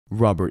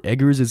Robert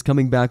Eggers is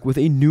coming back with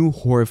a new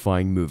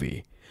horrifying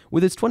movie.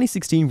 With its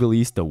 2016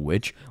 release, The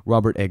Witch,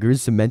 Robert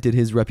Eggers cemented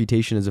his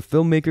reputation as a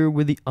filmmaker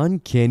with the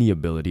uncanny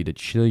ability to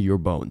chill your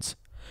bones.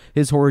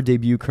 His horror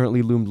debut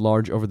currently loomed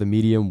large over the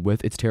medium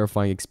with its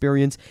terrifying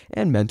experience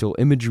and mental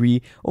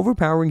imagery,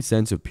 overpowering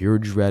sense of pure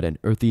dread and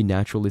earthy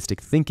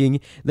naturalistic thinking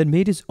that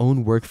made his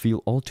own work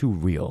feel all too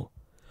real.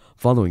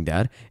 Following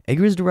that,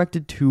 Eggers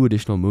directed two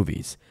additional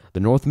movies, The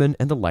Northman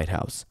and The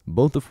Lighthouse,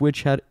 both of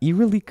which had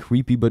eerily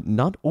creepy but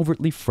not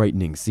overtly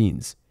frightening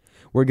scenes.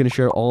 We're going to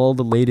share all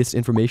the latest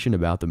information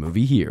about the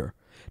movie here.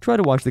 Try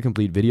to watch the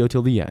complete video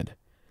till the end.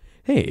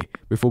 Hey,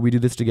 before we do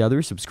this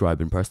together,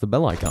 subscribe and press the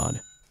bell icon.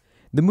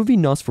 The movie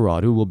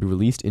Nosferatu will be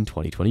released in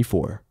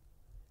 2024.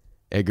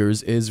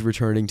 Eggers is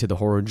returning to the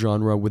horror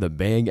genre with a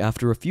bang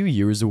after a few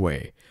years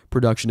away.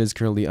 Production is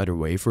currently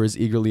underway for his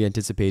eagerly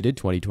anticipated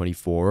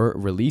 2024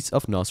 release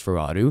of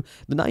Nosferatu,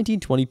 the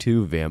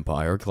 1922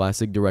 vampire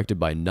classic directed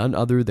by none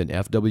other than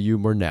F.W.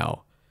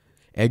 Murnau.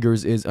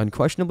 Eggers is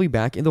unquestionably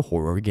back in the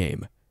horror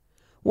game.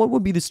 What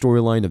would be the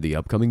storyline of the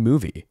upcoming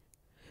movie?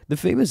 The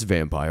famous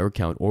vampire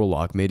Count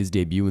Orlok made his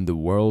debut in the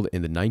world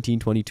in the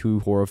 1922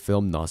 horror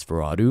film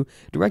Nosferatu,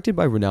 directed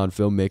by renowned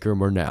filmmaker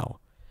Murnau.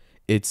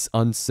 Its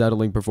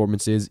unsettling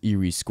performances,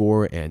 eerie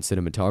score, and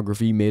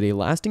cinematography made a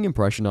lasting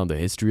impression on the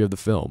history of the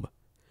film.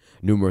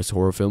 Numerous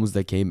horror films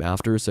that came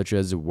after, such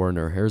as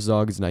Werner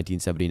Herzog's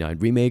 1979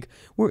 remake,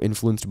 were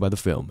influenced by the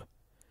film.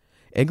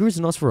 Eggers'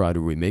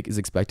 Nosferatu remake is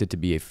expected to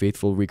be a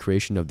faithful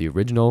recreation of the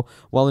original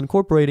while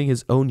incorporating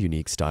his own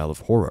unique style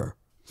of horror.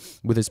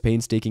 With his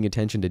painstaking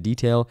attention to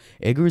detail,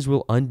 Eggers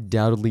will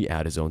undoubtedly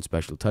add his own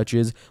special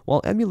touches while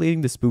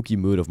emulating the spooky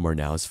mood of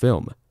Murnau's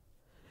film.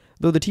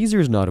 Though the teaser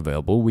is not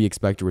available, we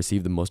expect to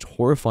receive the most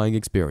horrifying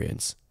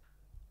experience.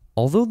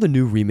 Although the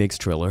new remake's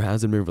trailer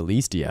hasn't been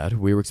released yet,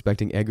 we're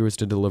expecting Eggers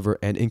to deliver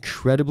an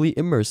incredibly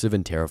immersive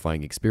and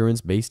terrifying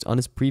experience based on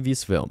his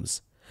previous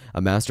films. A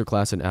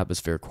masterclass in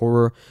atmospheric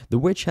horror, The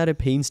Witch had a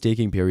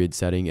painstaking period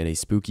setting and a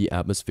spooky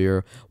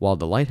atmosphere, while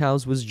The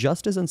Lighthouse was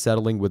just as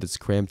unsettling with its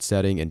cramped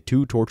setting and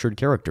two tortured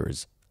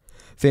characters.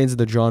 Fans of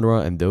the genre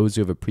and those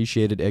who have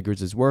appreciated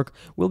Eggers' work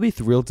will be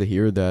thrilled to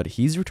hear that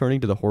he's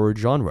returning to the horror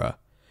genre.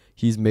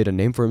 He's made a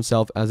name for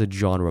himself as a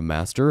genre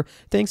master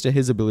thanks to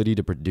his ability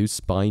to produce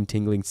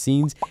spine-tingling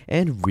scenes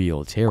and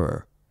real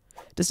terror.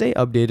 To stay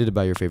updated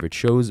about your favorite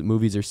shows,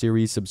 movies, or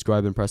series,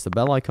 subscribe and press the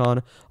bell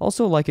icon.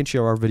 Also, like and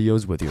share our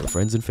videos with your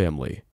friends and family.